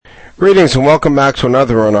Greetings and welcome back to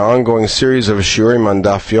another on our ongoing series of Shiurim on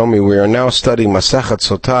Daf Yomi. We are now studying Masechet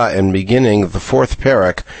Sotah and beginning the fourth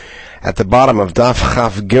parak at the bottom of Daf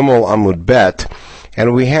Chaf Gimel Amud Bet.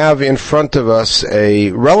 And we have in front of us a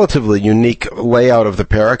relatively unique layout of the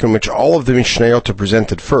parak in which all of the Mishnayot are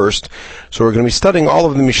presented first. So we're going to be studying all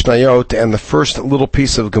of the Mishnayot and the first little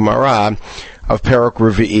piece of Gemara of Parak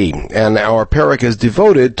Revi'i. And our parak is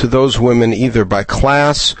devoted to those women either by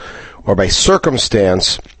class or by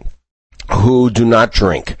circumstance who do not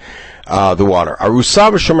drink the water.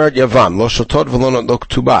 Arusa v'shomeret yavam, lo shotot v'lo notlok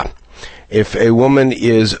ketubah. If a woman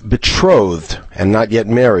is betrothed and not yet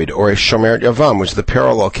married, or a shomeret yavam, which is the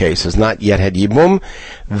parallel case, has not yet had yibum,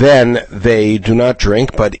 then they do not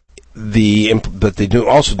drink, but they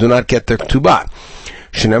also do not get their ketubah.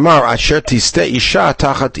 Shenamar asher tiste isha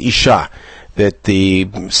tachat isha. That the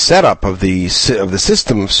setup of the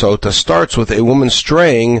system of Sotah starts with a woman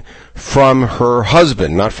straying from her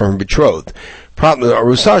husband, not from her betrothed.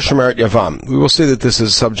 Arusa shomeret yavam. We will see that this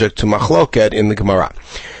is subject to machloket in the Gemara.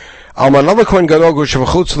 The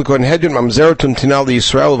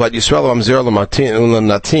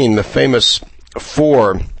famous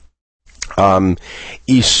four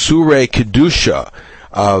Isure Kedusha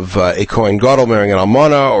of a Kohen Gadol marrying an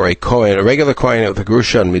Almana, or a regular Kohen with a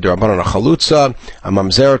Grusha and Midrabanan a Chalutza, a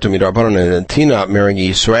Mamzeret and Midrabanan and Tina marrying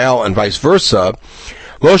Yisrael, and vice versa.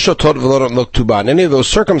 Lo shotot v'lo notlok ketubah. In any of those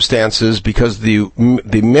circumstances, because the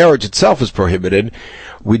marriage itself is prohibited,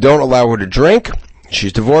 we don't allow her to drink.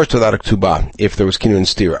 She's divorced without a ketubah, if there was kinun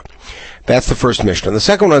stira. That's the first Mishnah. The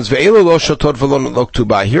second one is ve'elu lo shotot v'lo notlok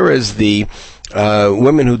ketubah. Here is the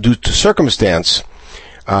women who, due to circumstance,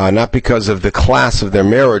 not because of the class of their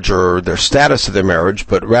marriage or their status of their marriage,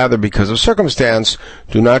 but rather because of circumstance,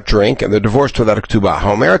 do not drink, and they're divorced without a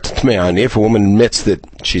ketubah. If a woman admits that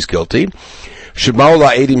she's guilty,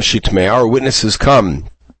 or witnesses come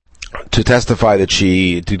to testify that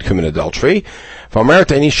she did commit adultery. If a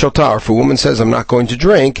woman says, I'm not going to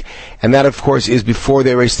drink, and that of course is before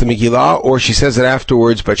they erase the Megillah, or she says it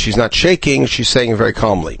afterwards, but she's not shaking, she's saying it very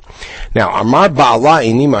calmly. Now, Amar Ba'ala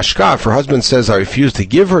ini mashka, if her husband says, I refuse to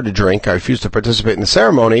give her to drink, I refuse to participate in the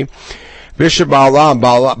ceremony, or if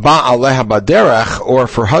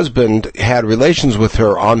her husband had relations with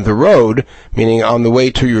her on the road, meaning on the way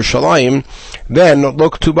to Yerushalayim, then lo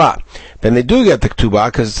ketubah. Then they do get the ketubah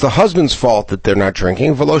because it's the husband's fault that they're not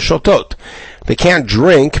drinking. V'lo shotot. They can't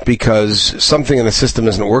drink because something in the system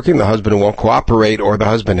isn't working. The husband won't cooperate, or the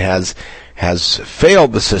husband has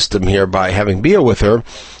failed the system here by having bia with her,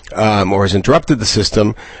 or has interrupted the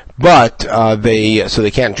system. But they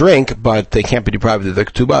can't drink, but they can't be deprived of the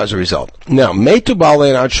ketubah as a result. Now, meitu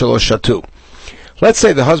ba'alein ad shelo shatu. Let's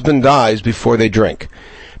say the husband dies before they drink.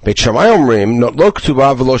 Beit Shammai omrim notlok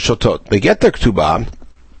ketubah v'lo shotot. They get their ketubah.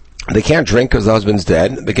 They can't drink because the husband's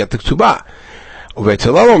dead. They get the ketubah.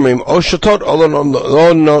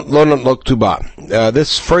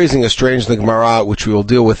 This phrasing is strange in the Gemara, which we will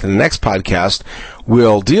deal with in the next podcast.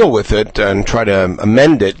 We'll deal with it and try to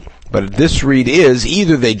amend it. But this read is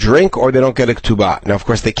either they drink or they don't get a ketubah. Now, of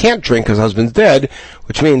course, they can't drink because the husband's dead,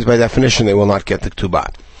 which means by definition they will not get the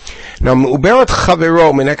ketubah. Now,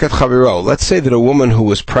 let's say that a woman who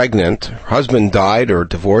was pregnant, her husband died or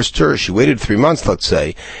divorced her, she waited 3 months, let's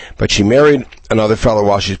say, but she married another fellow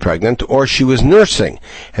while she's pregnant, or she was nursing.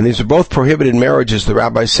 And these are both prohibited marriages. The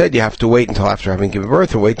rabbi said you have to wait until after having given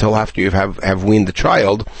birth, or wait until after you have weaned the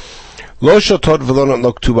child. Lo shotot v'lo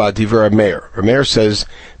notlok ketubah divrei Meir. Meir says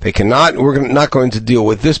they cannot. We're not going to deal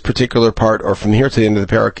with this particular part, or from here to the end of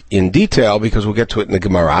the parak in detail, because we'll get to it in the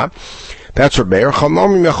Gemara. That's what Meir.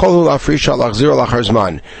 Chachamim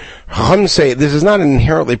say this is not an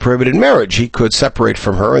inherently prohibited marriage. He could separate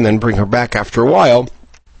from her and then bring her back after a while.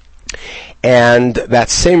 And that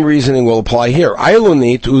same reasoning will apply here. Let's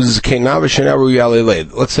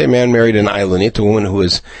say a man married an Ailonit, a woman who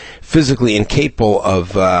is physically incapable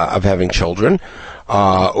of having children,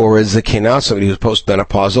 or is a Kena, somebody who's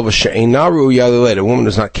postmenopausal, a woman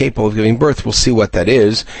who's not capable of giving birth. We'll see what that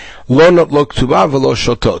is. Lo notlok ketubah v'lo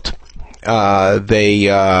shotot. They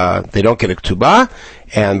don't get a ketubah,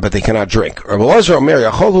 but they cannot drink. Rabbi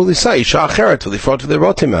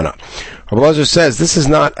Elazar says this is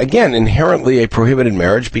not, again, inherently a prohibited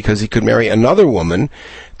marriage because he could marry another woman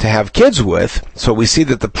to have kids with. So we see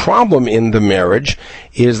that the problem in the marriage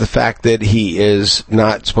is the fact that he is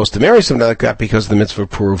not supposed to marry somebody like that because of the mitzvah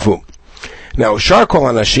puruvu. Now, shar kol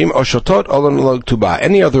anashim oshotot olon lo ketubah.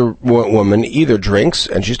 Any other woman either drinks,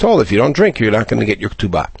 and she's told if you don't drink, you're not going to get your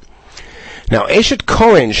ketubah. Now, Eshet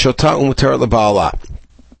Kohen shota umuter leba'ala.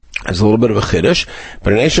 There's a little bit of a chiddush,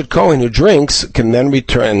 but an Eshet Kohen who drinks can then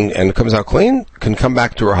return and comes out clean, can come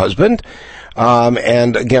back to her husband,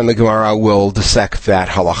 And again, the Gemara will dissect that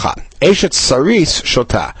halacha. Eshet saris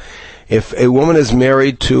shotah. If a woman is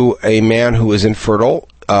married to a man who is infertile,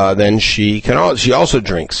 then she also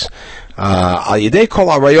drinks. Al yedei kol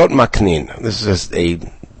arayot maknin. This is a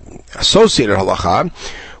associated halacha,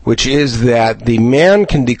 which is that the man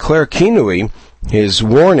can declare kinui, his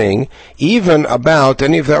warning, even about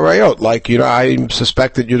any of the arayot. Like, I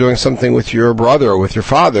suspect that you're doing something with your brother or with your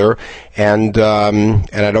father, and I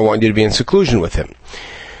don't want you to be in seclusion with him.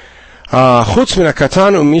 Chutz min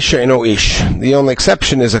hakatan umisha eno ish. The only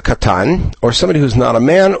exception is a katan, or somebody who's not a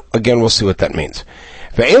man. Again, we'll see what that means.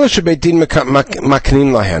 The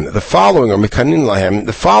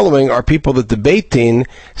following are people that the Beit Din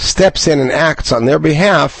steps in and acts on their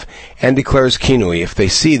behalf and declares kinui. If they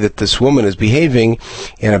see that this woman is behaving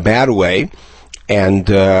in a bad way, and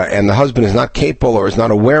the husband is not capable or is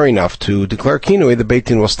not aware enough to declare kinui, the Beit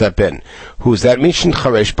Din will step in. Who is that? Mishin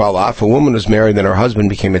charesh bala. If a woman was married and her husband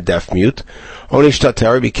became a deaf mute, Onish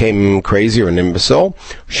Tateri became crazy or an imbecile,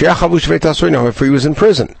 if he was in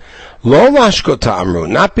prison. Lo lashkota amru,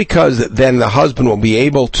 not because then the husband will be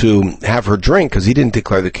able to have her drink because he didn't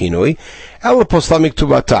declare the kinui. Ela poslamik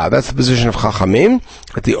tubata. That's the position of Chachamim.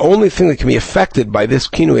 That the only thing that can be affected by this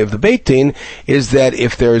kinui of the Beit Din is that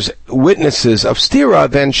if there's witnesses of stira,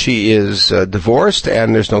 then she is divorced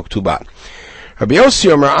and there's no ktubah. Rabbi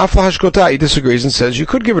Yossi Omer afla hashkota, he disagrees and says you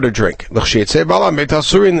could give her a drink. Certainly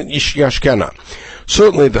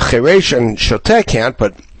the cheresh and shoteh can't,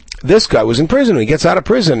 but this guy was in prison. When he gets out of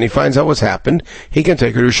prison and he finds out what's happened, he can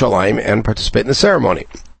take her to Shalim and participate in the ceremony.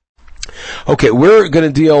 Okay, we're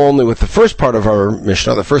going to deal only with the first part of our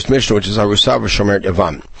Mishnah, the first Mishnah, which is Arusa v'Shomeret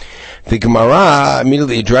Yavam. The Gemara,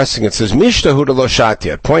 immediately addressing it, says, Mishnah hu lo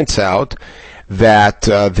shatya. It points out that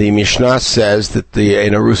the Mishnah says that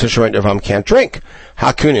an Arusa Shomeret Yavam can't drink.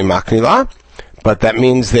 Hakuni maknila, but that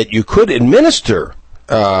means that you could administer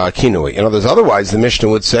kinui. In other words, otherwise the Mishnah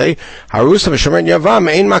would say, Harusa v'Shomeret Yavam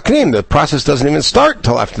ein maknim. The process doesn't even start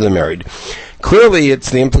until after they're married. Clearly,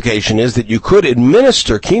 the implication is that you could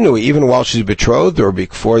administer kinui even while she's betrothed or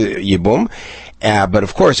before yibum, but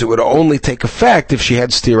of course it would only take effect if she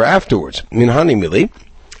had stira afterwards. Minhani mili.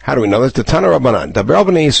 How do we know this? The Tana Rabbanan. Daber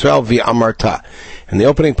b'nei Yisrael v'amarta. In the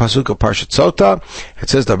opening pasuk of Parshat Sotah, it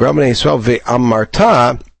says, Daber b'nei Yisrael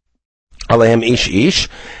v'amarta alehem ish ish.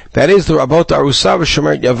 That is the Rabot Arusa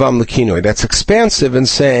v'Shomeret Yavam l'kinui. That's expansive in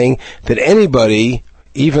saying that anybody,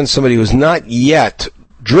 even somebody who's not yet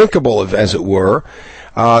drinkable, as it were,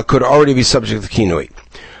 could already be subject to kinui.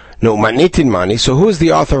 No, manitin mani. So who is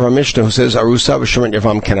the author of our Mishnah who says Arusa v'Shomeret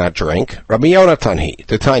Yavam cannot drink? Rabbi Yonatan he.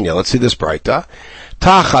 The Tanya. Let's see this braita.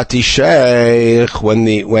 Tachati sheikh. When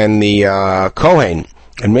the Kohen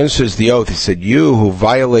administers the oath, he said, "You who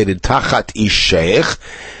violated tachat ish sheikh,"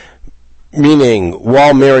 meaning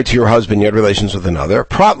while married to your husband, you had relations with another.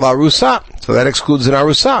 Prat la Arusa. So that excludes an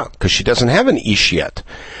Arusa because she doesn't have an ish yet.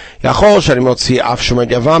 I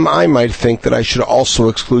might think that I should also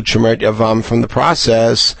exclude Shomeret Yavam from the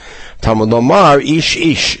process. Talmud Lomar, ish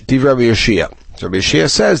ish, div Rabbi Yoshia. So Rabbi Yoshia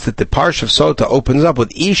says that the Parsha of Sotah opens up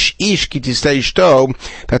with ish ish kitistei ishto.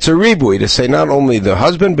 That's a ribui, to say not only the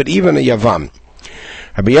husband, but even a Yavam.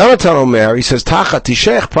 Rabbi Yonatan Omer, he says, Tachat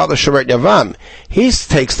Tishech, Prat Shomeret Yavam. He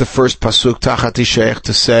takes the first pasuk, Tachat Tishech,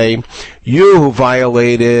 to say, you who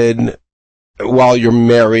violated while you're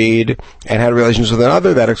married and had relations with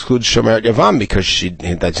another, that excludes Shomeret Yavam because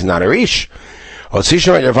that's not a ish. Maybe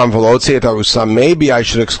I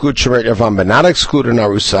should exclude Shomeret Yavam but not exclude an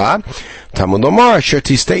Arusa. Talmud Lomar, Asher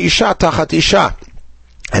Tistei Isha Tachat Isha.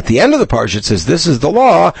 At the end of the parsha it says this is the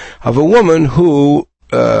law of a woman who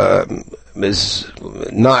does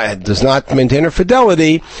not maintain her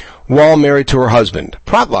fidelity while married to her husband.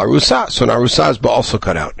 Prat la Arusa. So an Arusa is also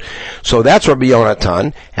cut out. So that's Rabbi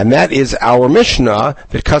Yonatan, and that is our Mishnah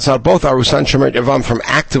that cuts out both Arusa and Shomeret Yavam from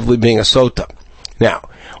actively being a Sotah. Now,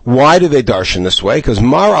 why do they darshan this way? Because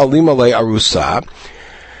Mar Alima Le Arusa,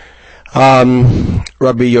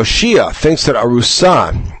 Rabbi Yoshia thinks that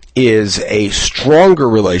Arusa is a stronger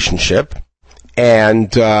relationship, and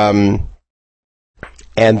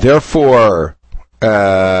therefore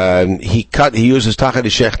he uses Tachat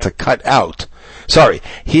Ishech to cut out. Sorry,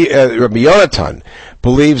 Rabbi Yonatan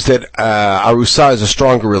believes that Arusa is a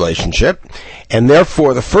stronger relationship, and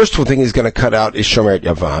therefore the first thing he's going to cut out is Shomeret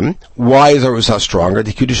Yavam. Why is Arusa stronger?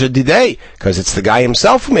 The Kiddusha Didei, because it's the guy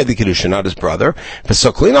himself who made the Kiddusha, not his brother.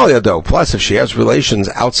 Plus, if she has relations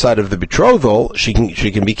outside of the betrothal, she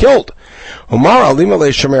can be killed. Umar Alima Le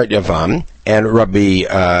Shomeret Yavam, and Rabbi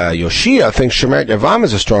Yoshia thinks Shomeret Yavam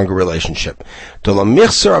is a stronger relationship.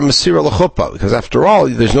 Because after all,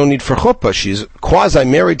 there's no need for chuppah. She's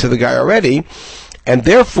quasi-married to the guy already, and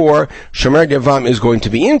therefore Shomer Yavam is going to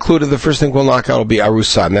be included. The first thing we'll knock out will be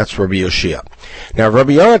Arusa, and that's Rabbi Yoshia. Now,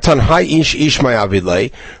 Rabbi Yonatan, Hai Ish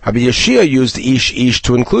Mayavidle. Rabbi Yoshia used Ish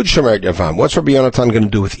to include Shomer Yavam. What's Rabbi Yonatan going to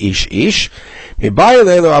do with Ish? He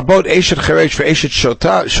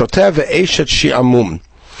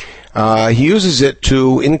uses it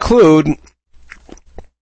to include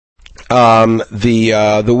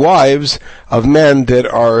the wives of men that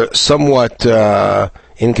are somewhat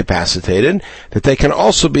incapacitated, that they can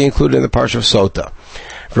also be included in the parsha of Sotah.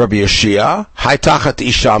 Rabbi Yoshia, Haitachat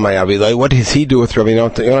Isha Mayavilei. What does he do with Rabbi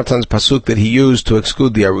Yonatan's pasuk that he used to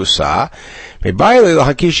exclude the Arusa? And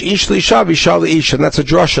that's a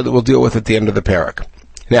drasha that we'll deal with at the end of the parak.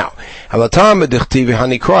 Now,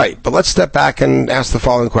 but let's step back and ask the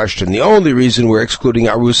following question. The only reason we're excluding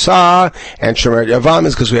Arusa and Shomer Yavam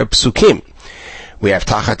is because we have psukim. We have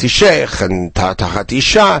Tachat Ishech and Tachat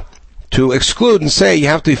Isha to exclude and say you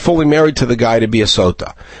have to be fully married to the guy to be a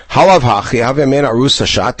Sotah. Halav hachi have men Arusa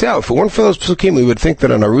shatel. If it weren't for those psukim, we would think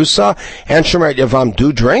that an Arusa and Shomer Yavam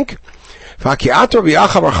do drink. When he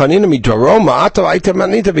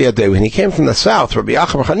came from the south, Rabbi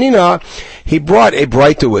Acha bar Chanina, he brought a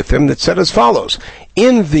braita with him that said as follows.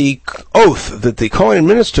 In the oath that the Kohen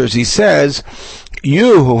administers, he says,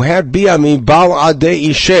 you who had bi'ami bal adei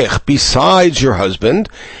ishech, besides your husband,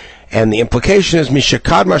 and the implication is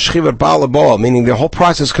mishakad mashchivat bal aboa, meaning the whole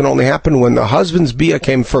process can only happen when the husband's bia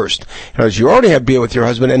came first. In other words, you already had bia with your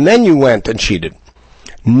husband, and then you went and cheated.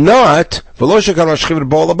 Not when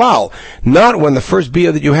the first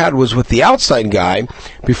bia that you had was with the outside guy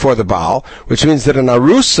before the Baal, which means that an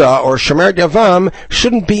Arusa or Shomer Yavam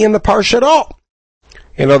shouldn't be in the parsha at all.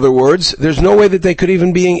 In other words, there's no way that they could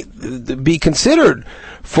even be considered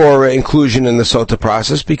for inclusion in the Sotah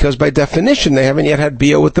process, because by definition they haven't yet had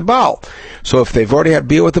bia with the Baal. So if they've already had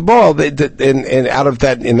bia with the Baal, in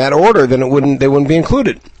that order, then they wouldn't be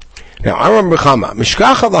included. Now,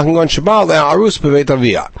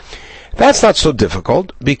 that's not so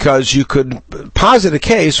difficult, because you could posit a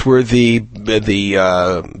case where the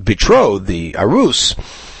betrothed, the arus,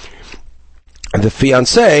 the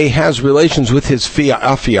fiancé, has relations with his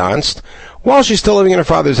affianced while she's still living in her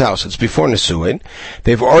father's house. It's before Nisuin.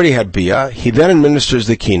 They've already had bia. He then administers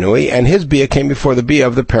the kinui, and his bia came before the bia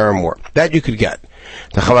of the paramour. That you could get.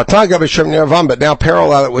 But now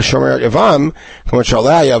parallel it with Shomer Yavam,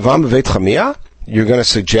 you're going to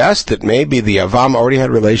suggest that maybe the Yavam already had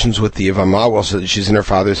relations with the Yavama while she's in her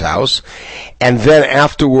father's house, and then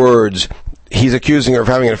afterwards he's accusing her of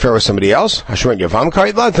having an affair with somebody else.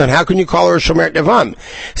 Then how can you call her a Shomer Yavam?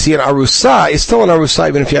 See, an Arusa is still an Arusa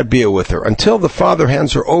even if you had bia with her. Until the father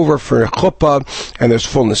hands her over for a chuppah and there's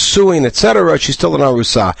full nesuin, etc., she's still an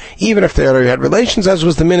Arusa, even if they already had relations, as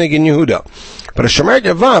was the minig in Yehuda. But a Shomer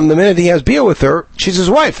Yavam, the minute he has bia with her, she's his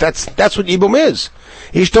wife. That's what Yibum is.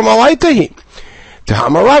 Ishto malaitahi.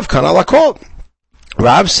 Tehama Rav kan alakol.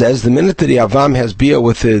 Rav says the minute that the Yavam has bia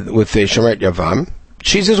with the Shomer Yavam,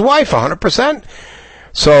 she's his wife, 100%.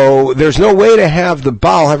 So there's no way to have the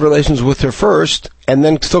Baal have relations with her first and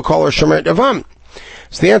then still call her Shomer Yavam.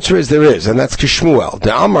 So the answer is there is, and that's Kishmuel.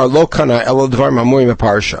 The Amar lo kana elo dvar mamurim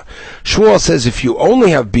parsha. Shmuel says if you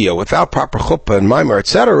only have bia without proper chuppah and maimar,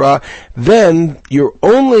 etc., then you're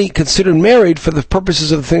only considered married for the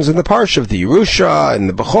purposes of the things in the parsha, of the Yerusha and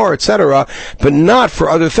the Bechor, etc., but not for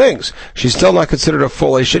other things. She's still not considered a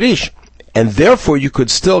full Eshet Ish. And therefore you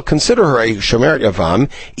could still consider her a Shomer Yavam,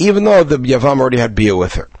 even though the Yavam already had bia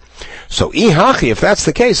with her. So, if that's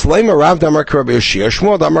the case, Lema Rav Damar Rabbi Yoshia,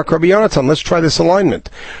 Shmuel Damar Rabbi Yonatan. Let's try this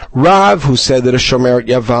alignment. Rav, who said that a Shomer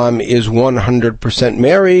Yavam is 100%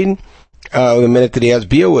 married, the minute that he has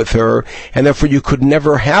bia with her, and therefore you could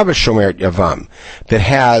never have a Shomer Yavam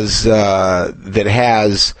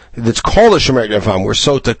that's called a Shomer Yavam, where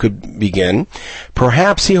Sotah could begin.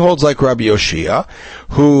 Perhaps he holds like Rabbi Yoshia,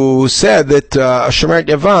 who said that a Shomer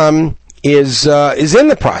Yavam is in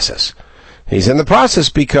the process. He's in the process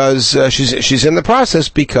because she's in the process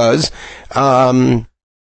because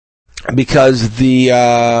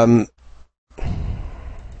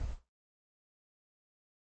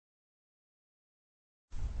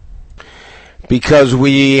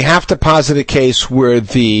we have to posit a case where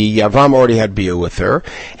the Yavam already had bia with her,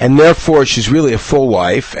 and therefore she's really a full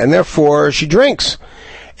wife, and therefore she drinks.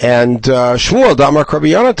 And Shmuel Damar Rabbi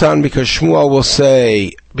Yonatan, because Shmuel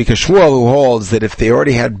who holds that if they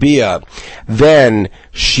already had bia, then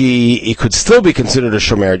it could still be considered a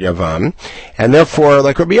Shomer Yavam, and therefore,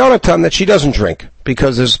 like Rabbi Yonatan, that she doesn't drink,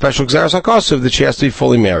 because there's a special Gzeras HaKosov that she has to be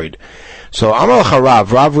fully married. So Amal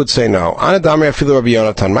Rav would say no. Ana Damar Afilu Rabbi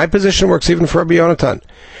Yonatan. My position works even for Rabbi Yonatan.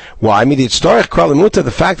 Why?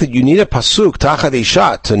 The fact that you need a pasuk tachad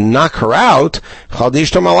isha to knock her out,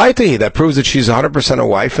 that proves that she's 100% a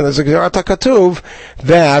wife, and there's a gerat hakatuv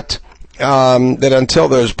that until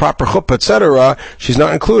there's proper chuppah, etc., she's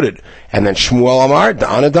not included. And then Shmuel Amar,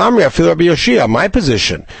 Da'ana Damri, Afil Rabbi Yoshia, my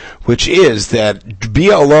position, which is that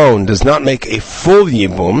Bia alone does not make a full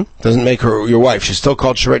Yibum, doesn't make her your wife, she's still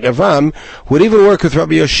called Sheret Yavam, would even work with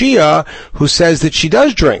Rabbi Yoshia, who says that she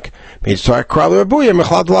does drink. The fact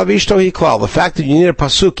that you need a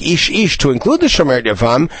pasuk ish to include the Sheret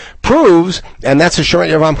Yavam proves, and that's a Sheret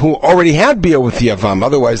Yavam who already had Bia with the Yavam,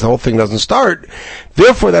 otherwise the whole thing doesn't start.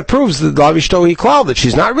 Therefore, that proves that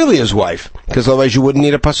she's not really his wife, because otherwise you wouldn't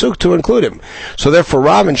need a pasuk to include him. So therefore,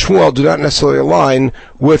 Rav and Shmuel do not necessarily align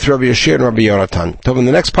with Rabbi Yeshua and Rabbi Yonatan. So in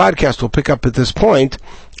the next podcast, we'll pick up at this point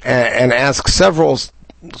and ask several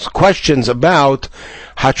questions about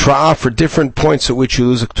hatra'ah for different points at which you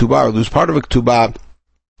lose a ketubah or lose part of a ketubah,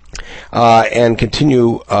 and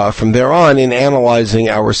continue from there on in analyzing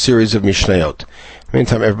our series of Mishnayot.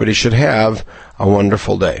 Meantime, everybody should have a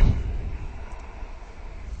wonderful day.